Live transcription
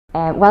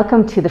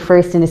Welcome to the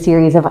first in a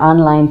series of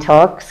online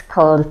talks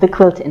called The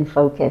Quilt in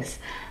Focus.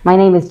 My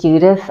name is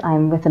Judith.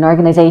 I'm with an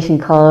organisation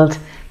called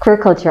Queer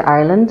Culture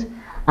Ireland,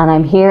 and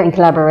I'm here in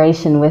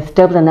collaboration with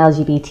Dublin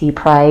LGBT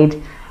Pride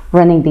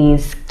running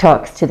these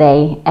talks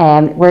today.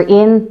 We're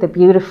in the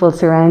beautiful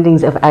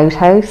surroundings of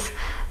Outhouse,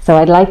 so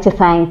I'd like to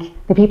thank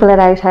the people at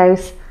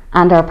Outhouse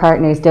and our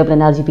partners Dublin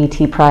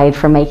LGBT Pride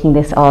for making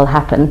this all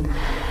happen.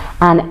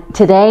 And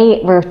today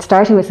we're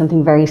starting with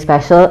something very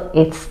special.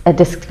 It's a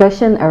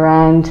discussion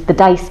around the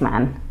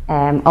Diceman,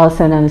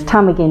 also known as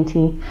Thom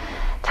McGinty.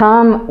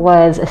 Thom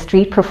was a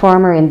street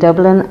performer in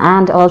Dublin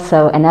and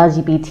also an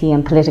LGBT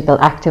and political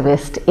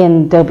activist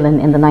in Dublin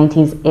in the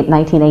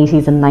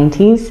 1980s and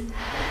 90s.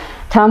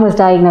 Thom was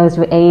diagnosed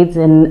with AIDS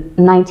in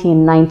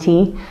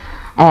 1990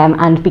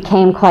 and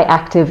became quite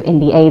active in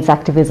the AIDS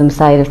activism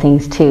side of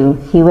things too.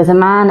 He was a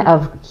man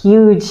of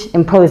huge,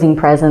 imposing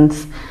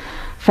presence,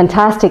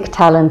 fantastic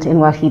talent in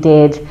what he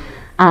did,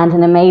 and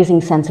an amazing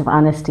sense of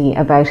honesty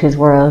about his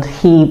world.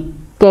 He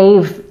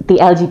gave the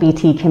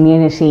LGBT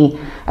community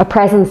a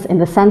presence in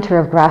the centre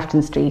of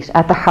Grafton Street,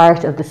 at the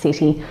heart of the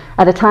city,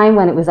 at a time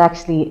when it was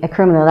actually a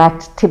criminal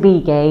act to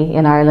be gay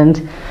in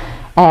Ireland.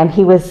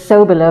 He was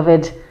so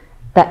beloved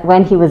that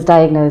when he was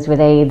diagnosed with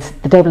AIDS,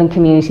 the Dublin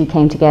community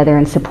came together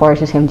and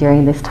supported him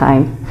during this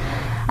time.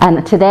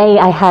 And today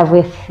I have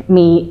with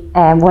me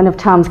one of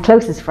Thom's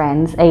closest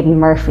friends, Aidan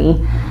Murphy,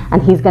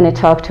 and he's going to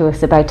talk to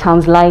us about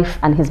Thom's life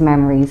and his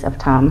memories of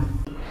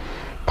Thom.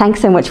 Thanks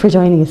so much for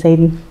joining us,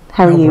 Aidan.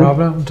 How are you? No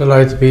problem,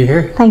 delighted to be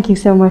here. Thank you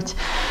so much.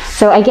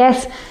 So I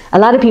guess a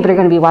lot of people are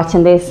going to be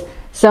watching this,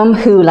 some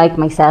who, like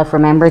myself,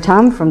 remember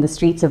Thom from the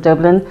streets of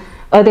Dublin,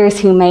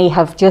 others who may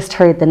have just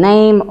heard the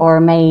name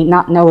or may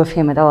not know of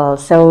him at all.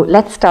 So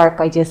let's start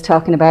by just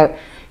talking about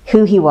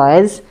who he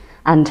was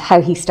and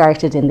how he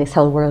started in this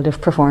whole world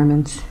of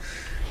performance.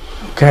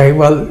 Okay,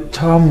 well,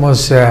 Thom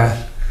was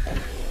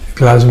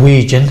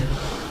Glaswegian,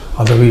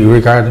 although he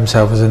regarded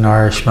himself as an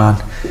Irishman,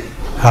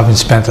 having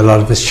spent a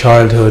lot of his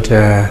childhood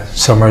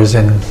summers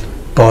in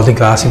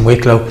Baltinglass in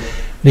Wicklow. And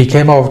he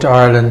came over to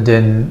Ireland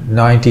in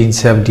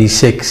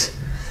 1976,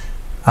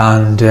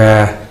 and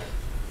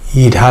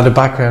he'd had a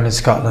background in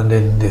Scotland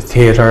in the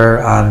theatre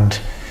and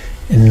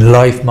in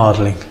life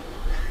modelling.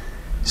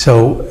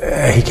 So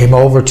he came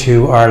over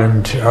to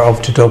Ireland, or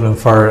over to Dublin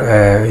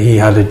for, he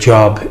had a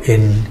job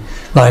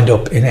lined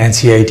up in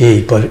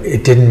NCAD, but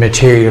it didn't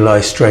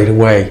materialise straight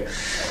away.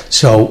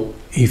 So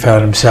he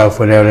found himself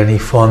without any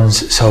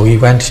funds, so he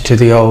went to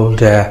the old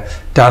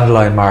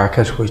Dandelion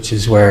Market, which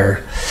is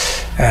where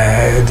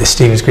the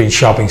Stephen's Green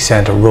shopping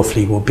centre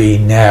roughly will be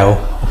now,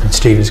 up in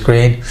Stephen's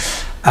Green.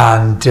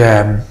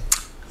 And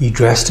he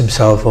dressed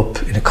himself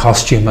up in a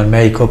costume and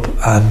makeup,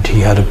 and he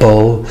had a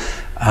bowl,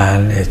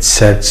 and it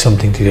said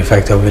something to the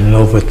effect of "in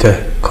love with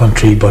the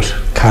country but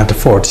can't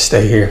afford to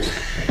stay here."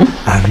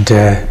 And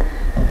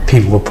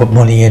people would put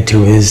money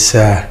into his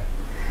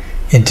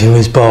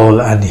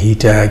bowl, and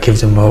he'd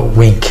give them a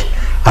wink.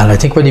 And I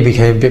think when he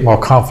became a bit more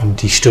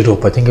confident, he stood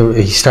up. I think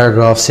he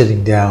started off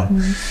sitting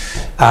down.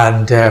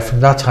 And from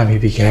that time he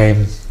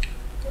became,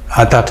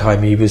 at that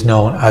time he was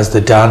known as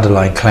the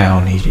Dandelion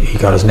Clown. He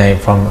got his name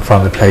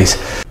from the place.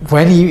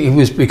 When he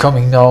was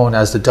becoming known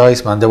as the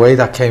Diceman, the way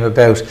that came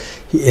about,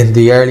 in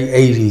the early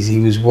 80s he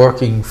was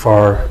working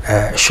for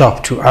a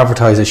shop to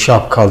advertise a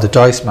shop called the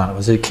Diceman. It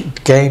was a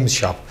games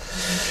shop,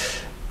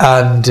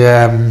 and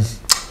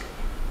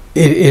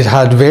it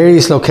had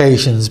various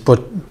locations,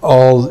 but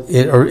all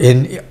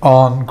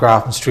on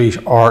Grafton Street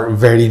or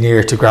very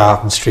near to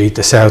Grafton Street,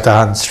 the South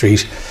Ann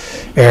Street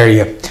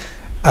area.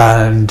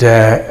 And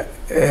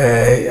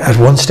at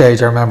one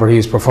stage I remember he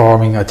was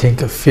performing, I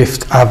think, at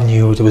Fifth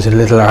Avenue. There was a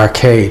little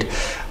arcade,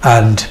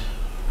 and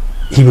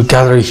he would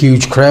gather a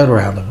huge crowd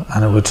around him,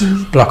 and it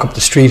would block up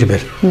the street a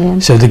bit.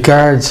 So the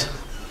guards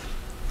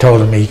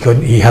told him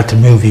he had to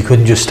move. He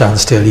couldn't just stand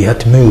still, he had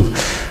to move.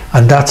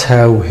 And that's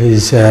how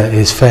his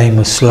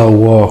famous slow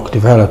walk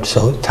developed.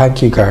 So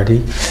thank you,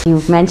 Gardy.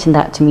 You've mentioned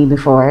that to me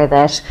before,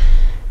 that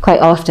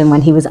quite often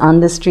when he was on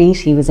the street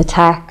he was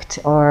attacked,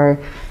 or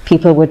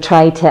people would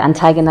try to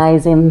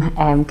antagonise him.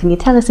 Can you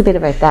tell us a bit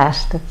about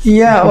that?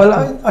 Yeah,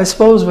 well, I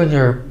suppose when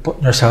you're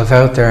putting yourself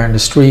out there in the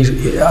street,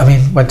 I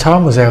mean, when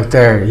Thom was out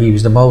there, he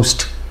was the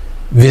most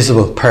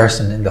visible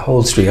person in the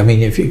whole street. I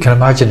mean, if you can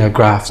imagine a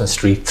Grafton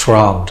Street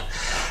thronged,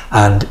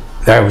 and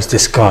there was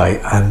this guy,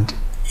 and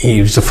he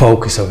was the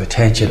focus of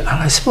attention. And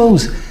I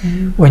suppose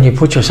when you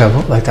put yourself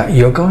up like that,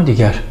 you're going to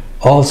get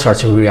all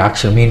sorts of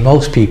reaction. I mean,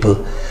 most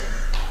people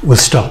will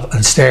stop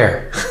and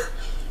stare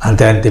and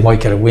then they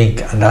might get a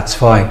wink, and that's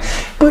fine.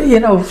 But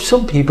you know,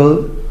 some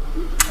people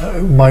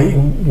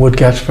would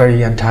get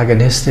very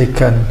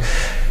antagonistic, and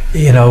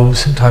you know,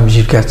 sometimes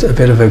you'd get a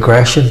bit of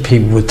aggression.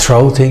 People would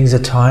throw things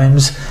at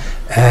times.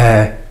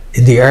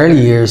 In the early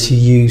years he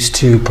used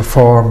to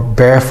perform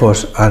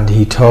barefoot, and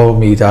he told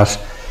me that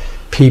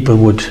people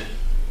would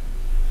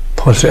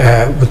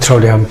throw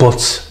down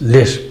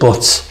lit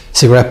butts,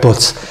 cigarette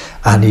butts,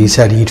 and he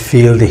said he'd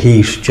feel the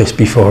heat just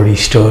before he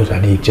stood,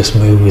 and he'd just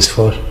move his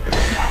foot.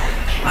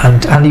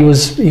 And he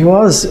was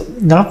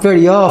not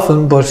very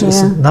often, but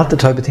it's not the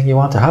type of thing you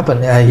want to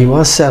happen. He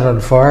was set on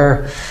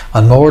fire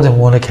on more than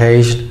one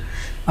occasion,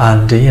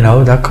 and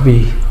that could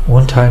be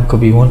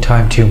one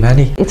time too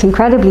many. It's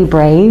incredibly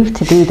brave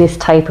to do this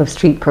type of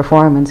street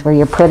performance where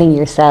you're putting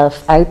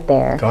yourself out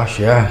there. Gosh,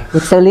 yeah.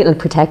 With so little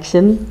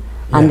protection,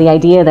 and the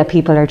idea that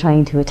people are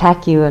trying to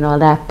attack you and all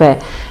that.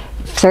 But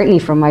certainly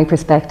from my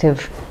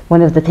perspective,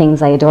 one of the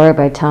things I adore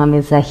about Thom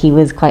is that he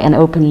was quite an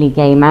openly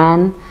gay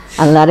man.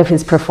 And a lot of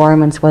his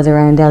performance was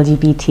around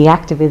LGBT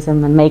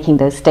activism and making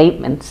those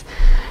statements.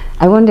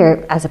 I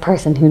wonder, as a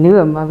person who knew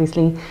him,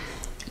 obviously,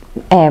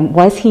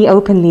 was he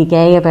openly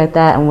gay about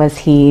that, and was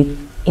he,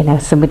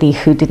 somebody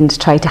who didn't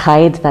try to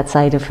hide that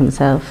side of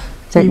himself?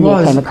 Certainly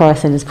it came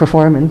across in his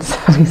performance.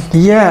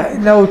 Yeah,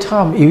 no,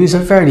 Thom, he was a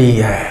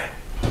very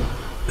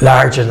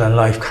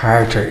larger-than-life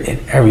character in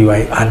every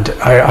way. And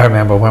I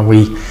remember when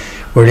we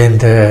were in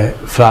the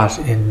flat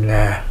in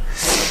the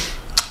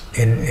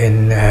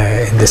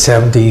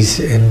 70s,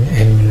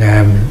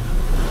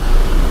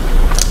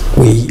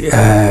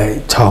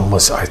 Thom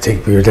was, I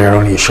think we were there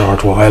only a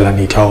short while, and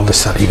he told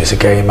us that he was a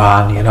gay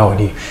man, and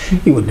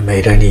he wouldn't have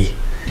made any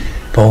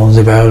bones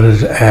about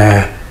it.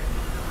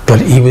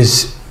 But he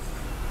was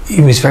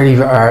very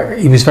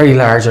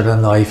larger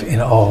than life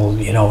in all,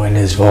 in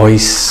his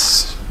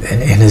voice,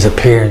 in his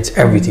appearance,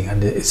 everything,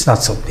 and it's not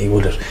something he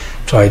would have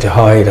tried to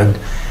hide. And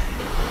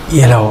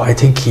I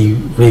think he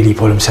really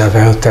put himself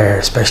out there,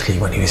 especially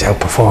when he was out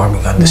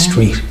performing on the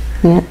street.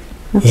 Yeah,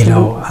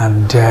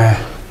 and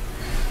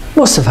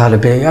must have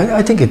had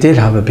I think it did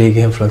have a big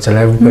influence on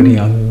everybody,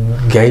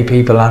 on gay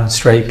people and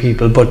straight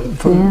people, but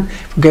for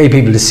gay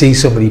people to see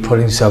somebody put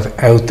himself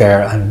out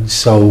there and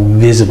so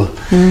visible.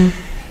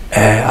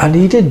 And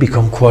he did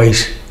become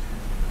quite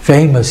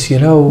famous,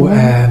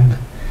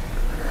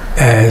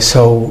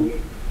 so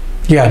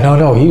he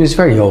was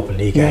very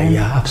openly gay,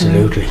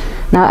 absolutely.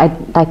 Now,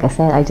 like I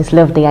said, I just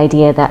love the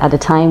idea that at a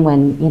time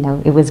when,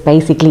 it was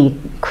basically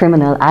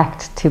criminal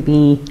act to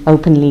be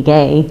openly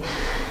gay,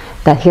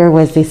 that here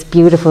was this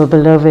beautiful,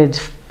 beloved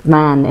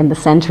man in the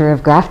centre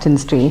of Grafton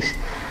Street,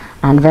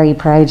 and very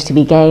proud to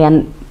be gay,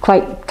 and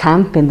quite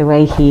camp in the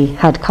way he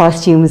had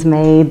costumes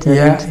made,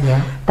 and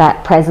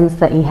that presence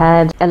that he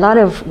had. A lot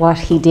of what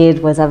he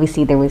did was,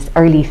 obviously, there was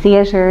early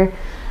theatre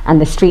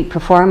and the street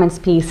performance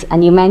piece,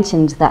 and you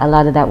mentioned that a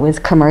lot of that was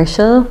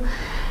commercial.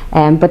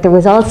 But there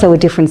was also a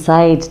different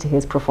side to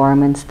his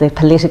performance, the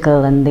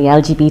political and the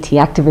LGBT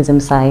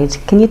activism side.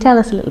 Can you tell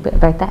us a little bit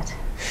about that?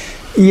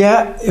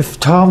 Yeah, if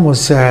Thom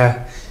was,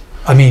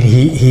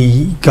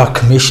 he got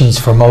commissions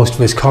for most of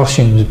his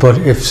costumes, but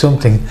if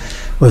something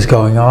was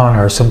going on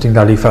or something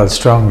that he felt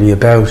strongly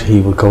about,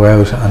 he would go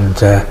out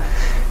and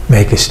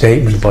make a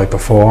statement by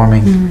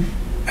performing.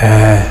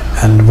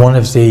 And one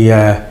of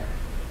the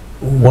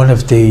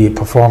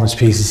performance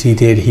pieces he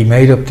did, he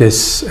made up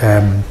this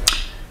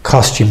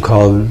costume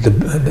called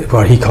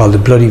what he called the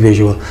bloody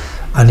visual,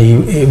 and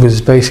it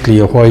was basically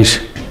a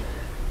white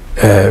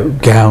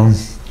gown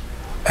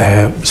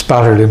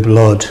spattered in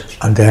blood,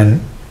 and then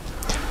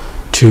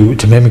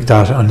to mimic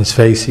that on his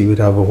face, he would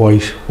have a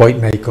white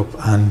makeup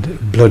and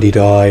bloodied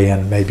eye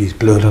and maybe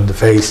blood on the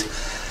face,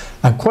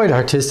 and quite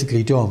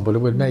artistically done, but it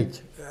would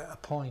make a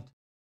point.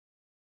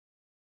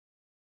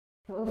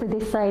 Over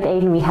this side,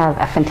 Aidan, we have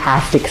a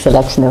fantastic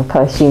selection of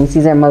costumes.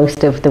 These are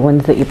most of the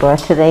ones that you brought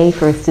today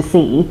for us to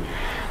see.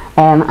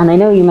 And I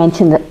know you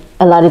mentioned that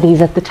a lot of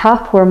these at the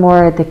top were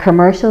more the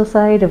commercial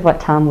side of what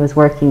Thom was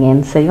working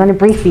in. So you want to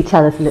briefly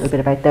tell us a little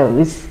bit about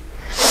those?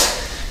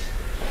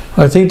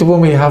 I think the one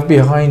we have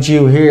behind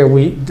you here,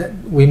 we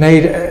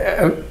made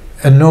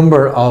a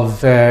number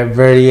of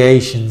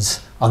variations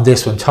on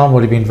this one. Thom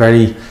would have been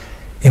very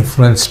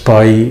influenced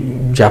by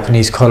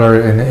Japanese colour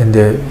in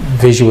the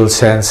visual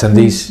sense, and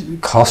these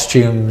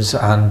costumes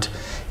and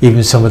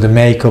even some of the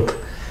makeup.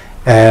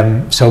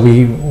 So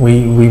we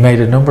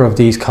made a number of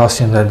these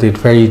costumes that did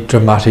very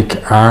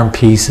dramatic arm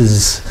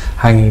pieces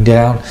hanging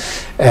down.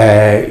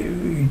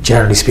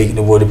 Generally speaking,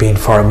 it might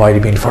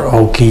have been for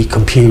Oki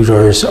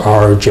Computers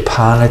or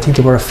Japan. I think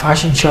they were a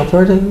fashion shop,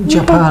 were they?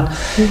 Japan.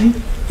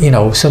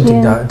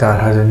 Something that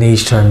had an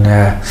Eastern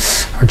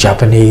or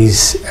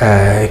Japanese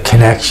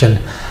connection.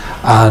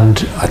 And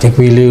I think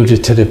we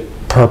alluded to the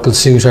purple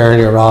suit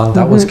earlier on.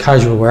 That was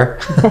casual wear.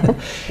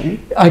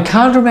 I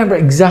can't remember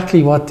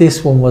exactly what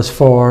this one was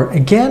for.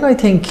 Again, I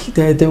think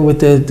with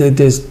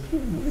the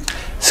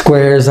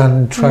squares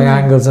and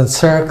triangles and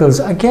circles.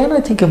 Again, I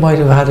think it might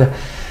have had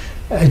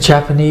a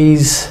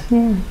Japanese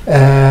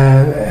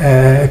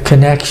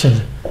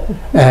connection.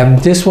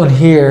 This one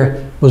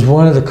here was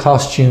one of the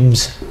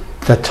costumes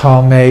that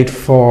Thom made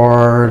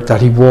that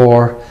he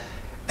wore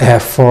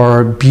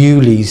for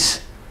Bewley's.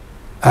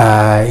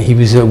 He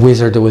was a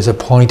wizard. There was a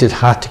pointed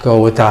hat to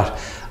go with that,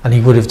 and he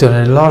would have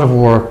done a lot of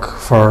work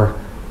for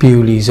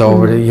Bewley's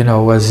over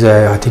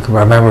the, I think I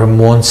remember him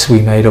once,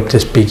 we made up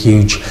this big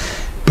huge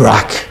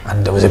brack,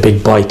 and there was a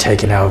big bite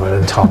taken out of it,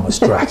 and Thom was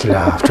Dracula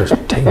after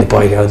taking the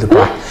bite out of the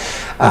brack,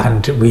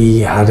 and we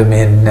had him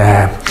in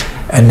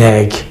an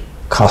egg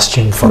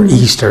costume for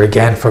Easter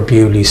again for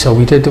Bewley. So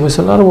there was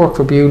a lot of work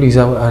for Bewley's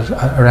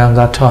around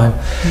that time.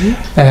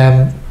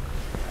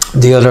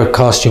 The other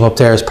costume up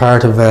there is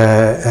part of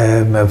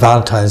a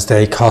Valentine's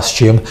Day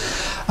costume,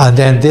 and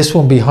then this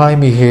one behind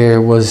me here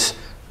was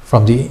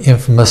from the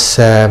infamous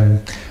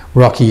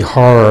Rocky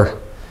Horror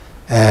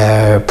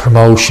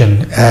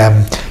promotion.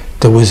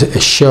 There was a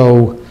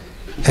show,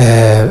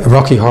 a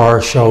Rocky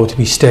Horror show, to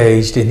be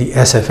staged in the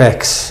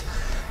SFX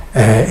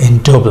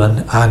in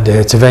Dublin, and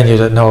it's a venue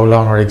that no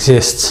longer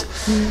exists.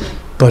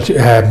 But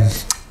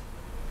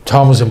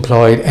Thom was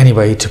employed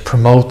anyway to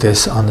promote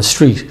this on the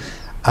street,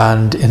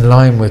 and in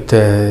line with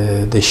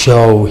the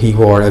show, he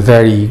wore a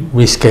very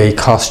risque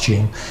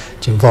costume,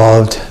 which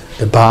involved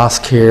the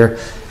basque here,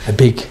 a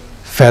big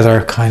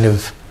feather kind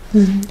of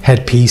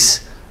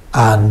headpiece,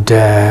 and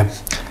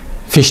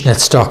fishnet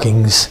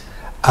stockings,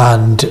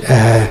 and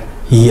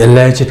he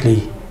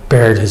allegedly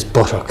bared his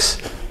buttocks,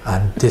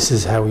 and this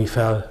is how he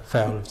fell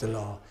foul of the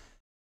law.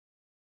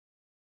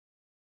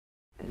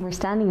 We're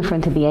standing in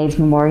front of the AIDS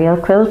Memorial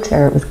Quilt,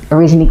 or it was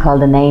originally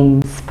called the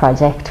Names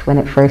Project when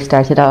it first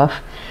started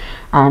off.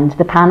 And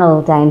the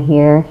panel down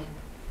here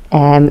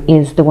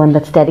is the one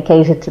that's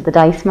dedicated to the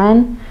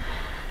Diceman.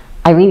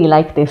 I really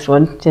like this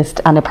one,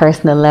 just on a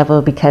personal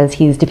level, because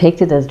he's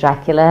depicted as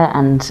Dracula,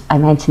 and I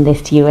mentioned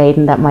this to you,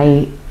 Aidan, that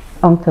my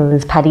uncle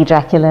is Paddy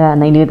Dracula,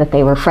 and I knew that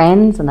they were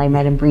friends, and I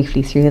met him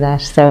briefly through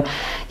that. So do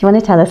you want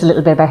to tell us a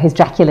little bit about his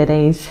Dracula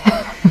days?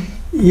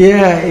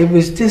 Yeah,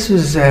 this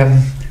was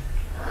a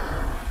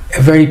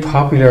very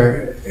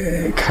popular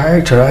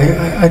character.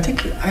 I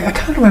think I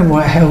can't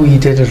remember how he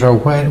did it or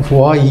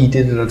why he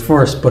did it at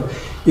first, but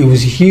it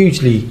was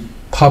hugely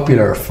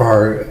popular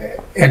for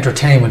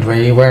entertainment,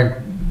 where you weren't.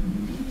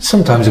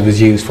 Sometimes it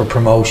was used for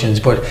promotions,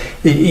 but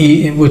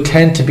it would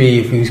tend to be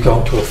if he was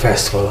going to a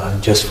festival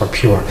and just for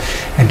pure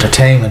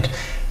entertainment.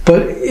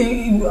 But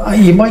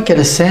you might get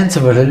a sense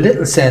of it, a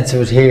little sense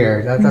of it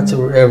here. That's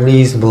a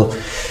reasonable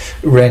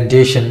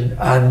rendition,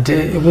 and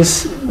it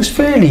was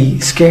fairly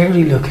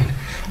scary looking.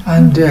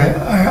 And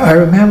I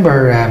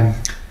remember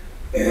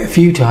a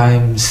few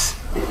times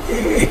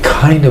it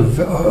kind of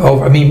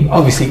over. I mean,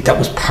 obviously that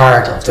was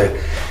part of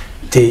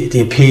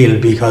the appeal,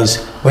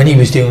 because when he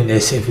was doing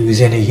this, if he was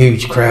in a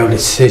huge crowd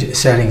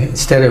setting,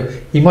 instead of,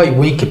 he might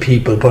wink at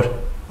people, but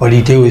what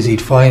he'd do is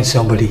he'd find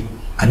somebody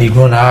and he'd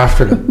run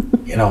after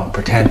them, you know, and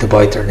pretend to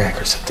bite their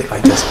neck or something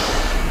like this,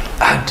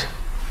 and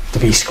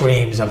there'd be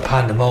screams and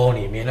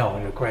pandemonium, you know,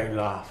 and a great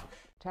laugh.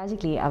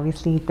 Tragically,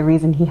 obviously, the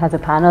reason he has a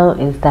panel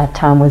is that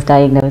Thom was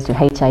diagnosed with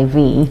HIV.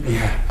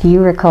 Yeah. Do you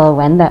recall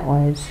when that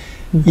was?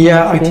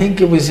 Yeah, I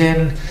think it was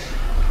in,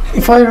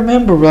 if I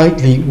remember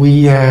rightly,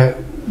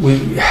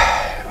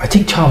 I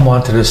think Thom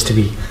wanted us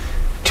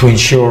to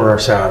insure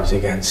ourselves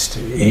against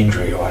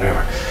injury or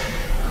whatever.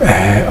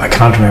 I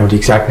can't remember the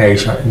exact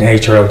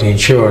nature of the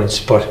insurance,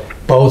 but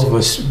both of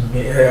us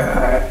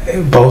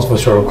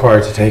were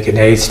required to take an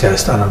AIDS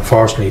test, and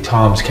unfortunately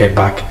Thom's came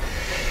back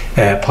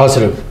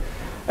positive.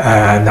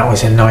 And that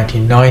was in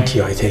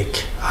 1990, I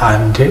think,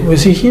 and it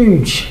was a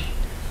huge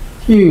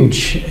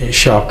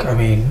shock. I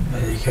mean,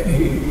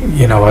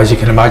 you know, as you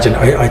can imagine,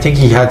 I think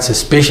he had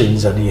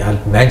suspicions, and he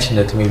had mentioned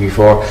it to me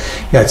before.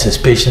 He had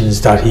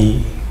suspicions that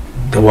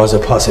there was a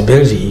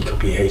possibility he could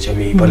be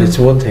HIV, but it's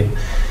one thing,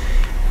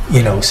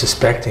 you know,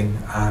 suspecting,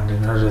 and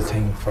another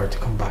thing for it to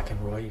come back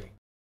in writing.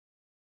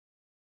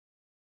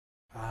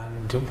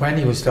 And when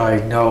he was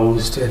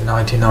diagnosed in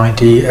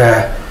 1990,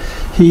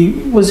 he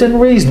was in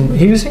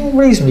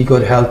reasonably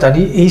good health, and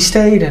he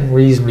stayed in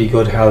reasonably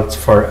good health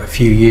for a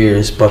few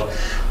years, but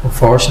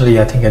unfortunately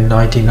I think in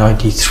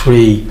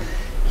 1993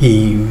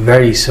 he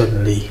very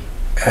suddenly,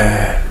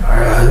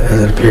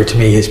 as it appeared to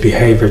me, his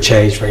behaviour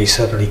changed very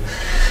suddenly,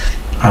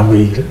 and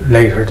we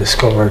later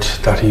discovered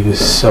that he was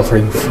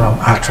suffering from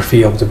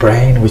atrophy of the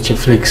brain, which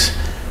afflicts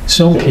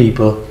some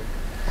people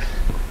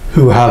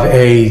who have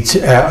AIDS.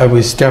 I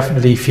was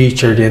definitely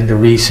featured in the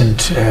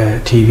recent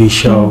TV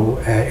show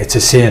It's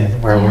a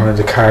Sin, where one of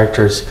the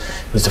characters,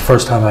 it was the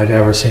first time I'd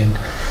ever seen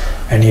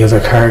any other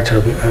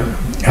character,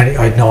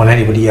 I'd known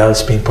anybody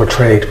else being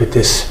portrayed with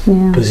this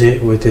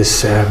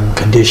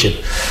condition.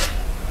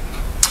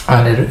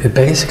 And it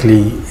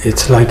basically,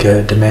 it's like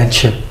a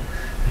dementia,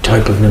 a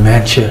type of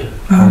dementia,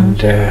 and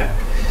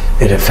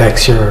it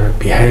affects your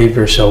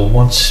behaviour. So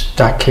once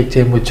that kicked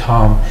in with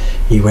Thom,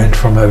 he went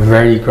from a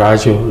very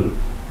gradual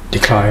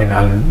decline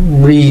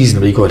and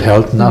reasonably good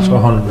health, not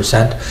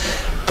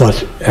 100%,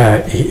 but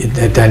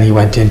then he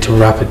went into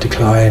rapid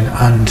decline,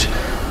 and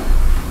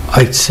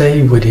I'd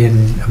say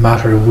within a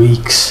matter of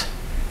weeks,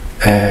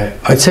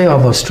 I'd say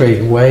almost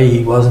straight away,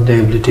 he wasn't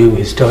able to do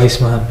his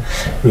Diceman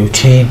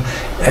routine.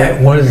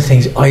 One of the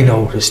things I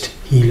noticed,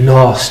 he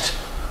lost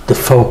the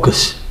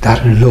focus,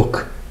 that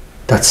look,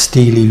 that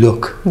steely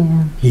look.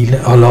 He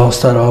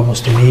lost that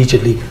almost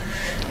immediately,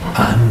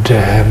 and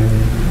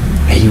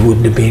he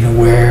wouldn't have been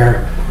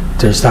aware.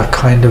 There's that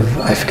kind of,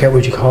 I forget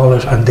what you call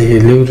it, and they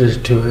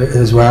alluded to it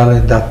as well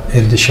in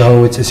the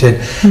show It's a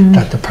Sin,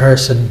 that the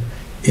person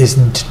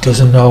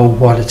doesn't know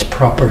what it's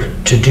proper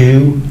to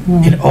do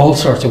in all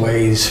sorts of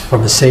ways,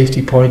 from a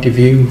safety point of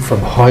view, from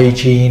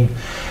hygiene,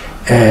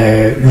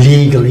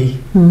 legally.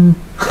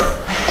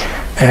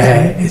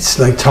 It's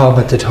like Thom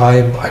at the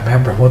time. I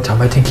remember one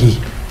time, I think he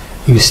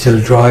was still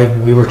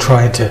driving. We were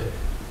trying to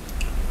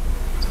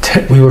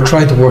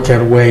work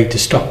out a way to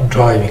stop him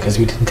driving because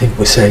we didn't think it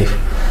was safe.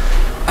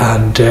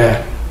 And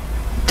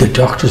the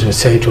doctors would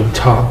say to him,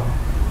 "Thom,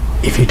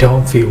 if you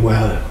don't feel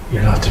well,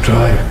 you're not to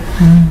drive."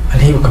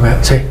 And he would come out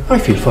and say, "I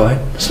feel fine,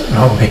 there's nothing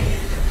wrong with me."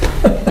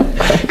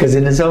 Because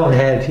in his own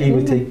head he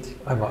would think,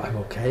 I'm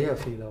okay, I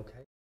feel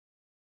okay.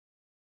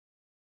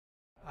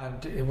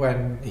 And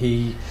when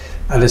he,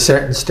 at a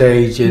certain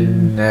stage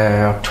in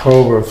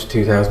October of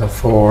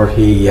 2004,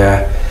 he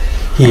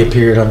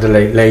appeared on the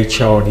Late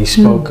Show, and he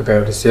spoke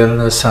about his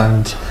illness,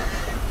 and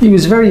he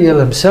was very ill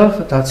himself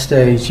at that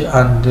stage,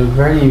 and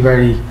very,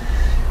 very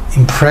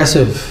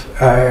impressive.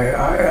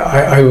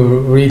 I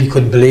really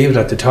couldn't believe it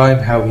at the time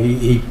how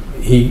he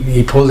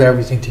pulled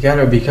everything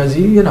together, because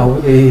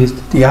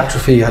the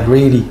atrophy had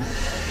really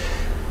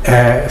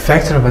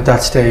affected him at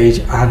that stage,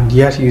 and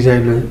yet he was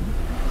able to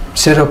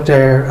sit up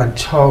there and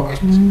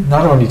talk,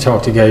 not only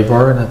talk to Gay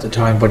Byrne at the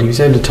time, but he was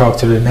able to talk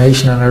to the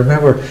nation. And I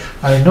remember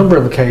on a number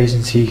of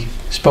occasions he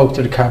spoke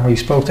to the camera, he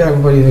spoke to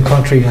everybody in the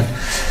country, and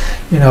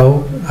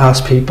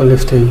asked people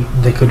if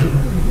they could,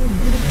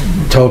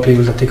 told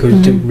people that they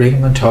could ring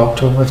him and talk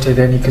to him if they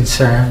had any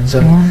concerns.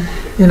 And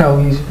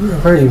he's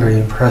very, very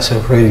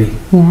impressive, really.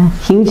 Yeah,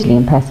 hugely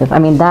impressive. I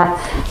mean, that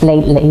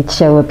Late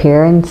Show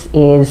appearance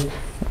is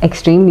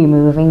extremely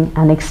moving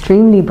and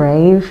extremely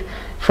brave.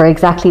 For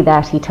exactly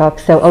that, he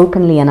talks so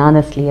openly and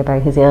honestly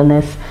about his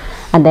illness,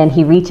 and then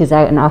he reaches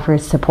out and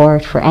offers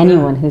support for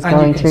anyone who's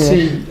going through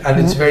it. And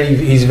he's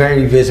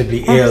very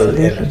visibly ill in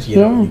it.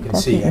 You can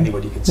see,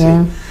 anybody can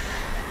see.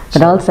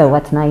 But also,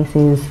 what's nice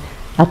is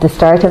at the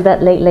start of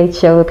that Late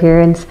Show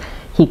appearance,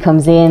 he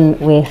comes in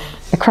with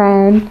a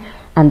crown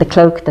and the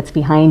cloak that's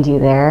behind you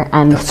there,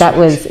 and that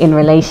was in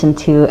relation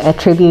to a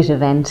tribute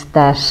event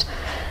that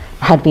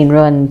had been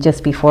run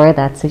just before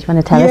that. So do you want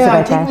to tell us about that? Yeah,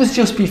 I think it was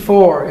just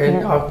before,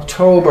 in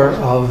October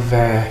of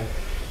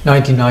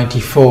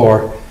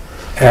 1994.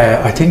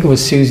 I think it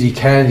was Susie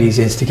Kennedy's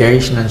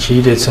instigation, and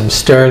she did some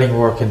sterling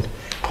work in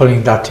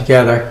pulling that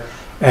together.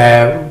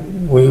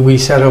 We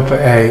set up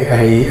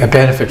a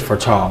benefit for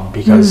Thom,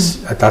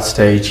 because at that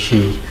stage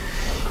he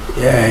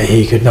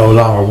could no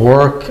longer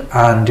work,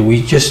 and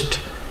we just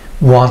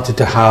wanted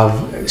to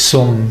have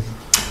some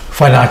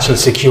financial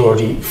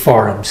security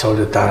for him, so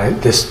that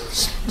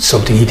this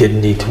something he didn't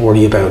need to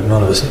worry about.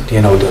 None of us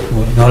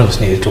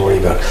needed to worry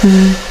about.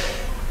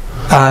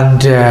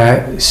 And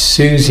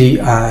Susie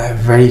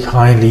very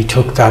kindly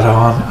took that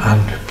on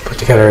and put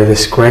together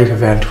this great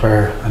event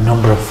where a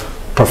number of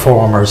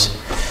performers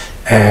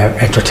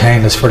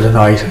entertained us for the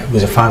night. It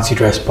was a fancy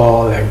dress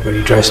ball,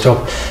 everybody dressed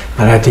up,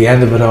 and at the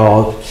end of it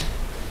all,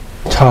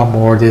 Thom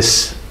wore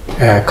this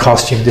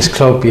costume, this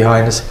cloak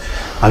behind us.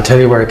 I'll tell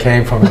you where it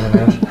came from in a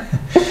minute.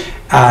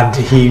 And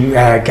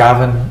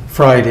Gavin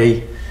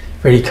Friday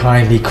very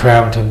kindly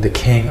crowned him the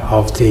king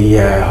of the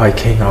High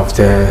King of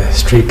the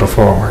street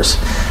performers.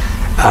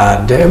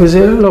 And it was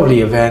a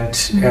lovely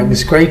event. It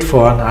was great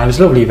fun. It was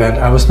a lovely event.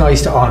 It was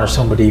nice to honour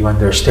somebody when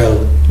they're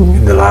still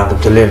in the land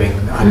of the living,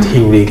 and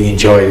he really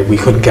enjoyed it. We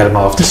couldn't get him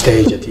off the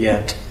stage at the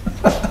end.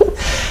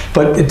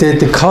 But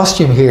the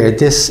costume here,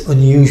 this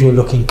unusual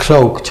looking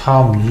cloak,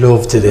 Thom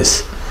loved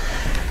this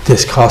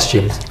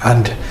costume,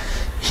 and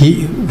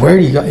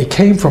it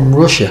came from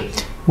Russia.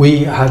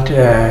 We had,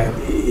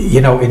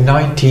 in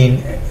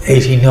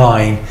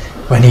 1989,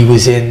 when he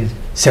was in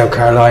South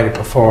Carolina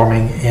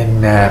performing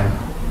in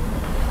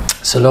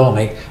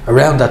Salome,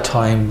 around that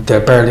time the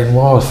Berlin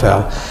Wall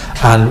fell,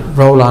 and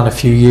roll on a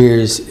few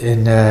years,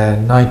 in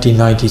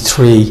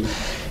 1993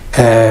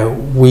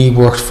 we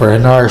worked for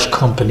an Irish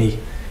company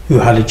who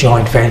had a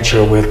joint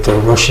venture with the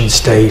Russian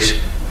state.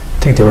 I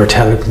think they were a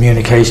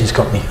telecommunications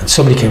company, and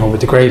somebody came up with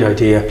the great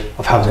idea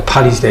of having a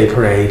Paddy's Day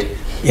parade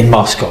in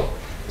Moscow.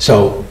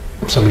 So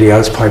somebody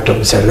else piped up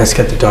and said, let's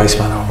get the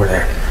Diceman over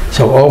there.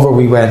 So over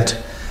we went,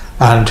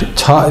 and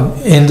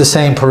in the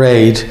same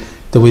parade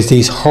there was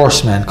these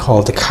horsemen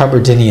called the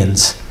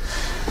Kabardinians.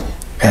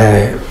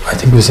 I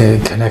think it was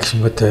in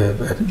connection with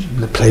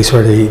the place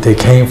where they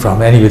came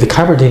from. Anyway, the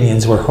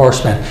Kabardinians were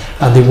horsemen,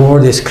 and they wore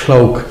this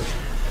cloak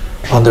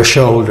on their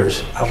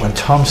shoulders, and when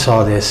Thom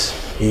saw this,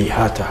 he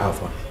had to have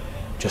one.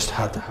 Just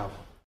had to have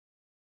one.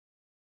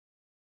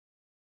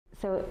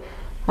 So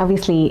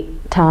obviously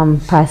Thom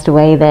passed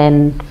away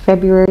then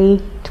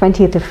February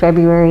 20th of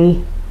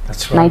February.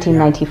 That's right,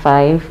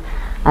 1995,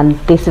 and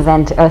this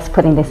event, us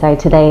putting this out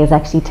today, is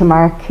actually to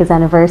mark his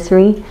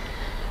anniversary.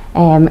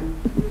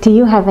 Do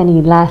you have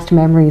any last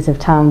memories of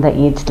Thom that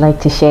you'd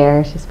like to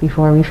share just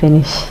before we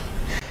finish?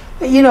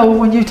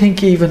 When you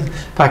think even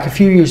back a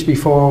few years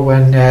before,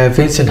 when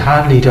Vincent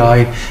Hanley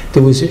died,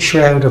 there was a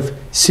shroud of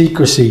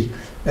secrecy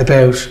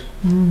about,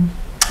 and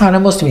it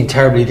must have been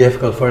terribly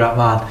difficult for that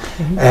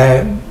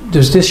man.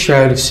 There's this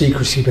shroud of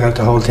secrecy about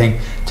the whole thing.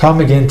 Thom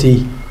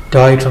McGinty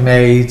died from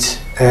AIDS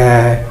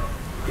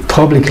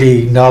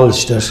publicly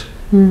acknowledged it,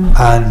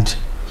 and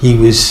he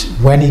was,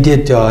 when he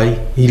did die,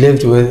 he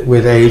lived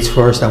with AIDS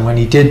first, and when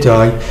he did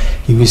die,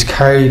 he was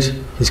carried,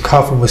 his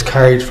coffin was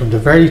carried from the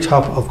very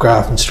top of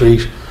Grafton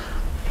Street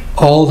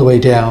all the way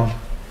down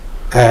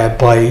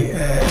by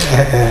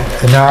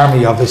an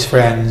army of his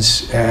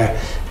friends.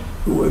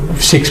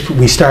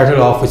 We started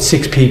off with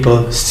 6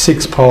 people,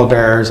 6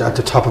 pallbearers at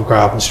the top of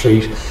Grafton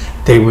Street.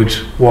 They would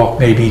walk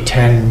maybe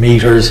 10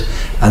 metres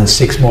and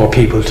 6 more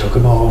people took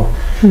him home.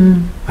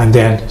 And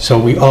then, so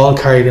we all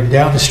carried him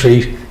down the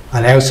street,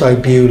 and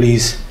outside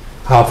Bewley's,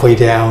 halfway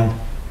down,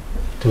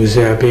 there was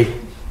a big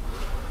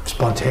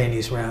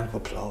spontaneous round of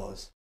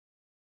applause.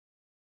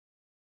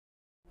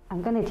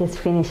 I'm going to just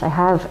finish. I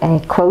have a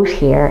quote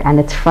here, and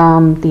it's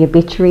from the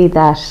obituary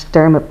that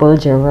Dermot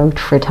Bulger wrote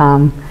for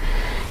Thom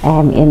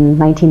in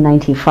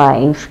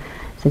 1995.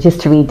 So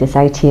just to read this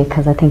out to you,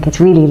 because I think it's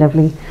really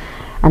lovely.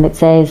 And it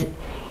says,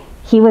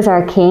 "He was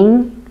our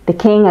king, the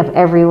king of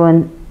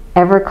everyone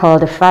ever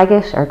called a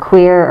faggot or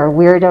queer or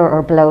weirdo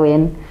or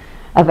blow-in,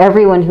 of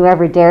everyone who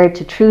ever dared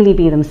to truly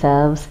be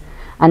themselves,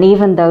 and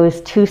even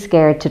those too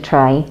scared to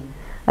try.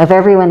 Of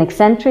everyone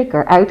eccentric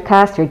or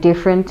outcast or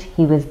different,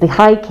 he was the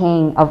high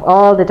king of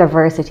all the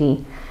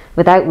diversity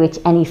without which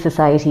any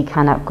society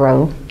cannot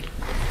grow."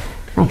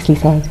 Nicely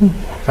said.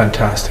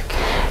 Fantastic.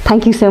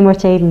 Thank you so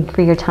much, Aidan,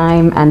 for your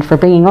time and for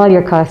bringing all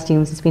your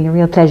costumes. It's been a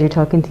real pleasure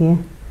talking to you.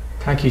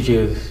 Thank you,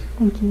 Judith.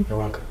 Thank you. You're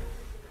welcome.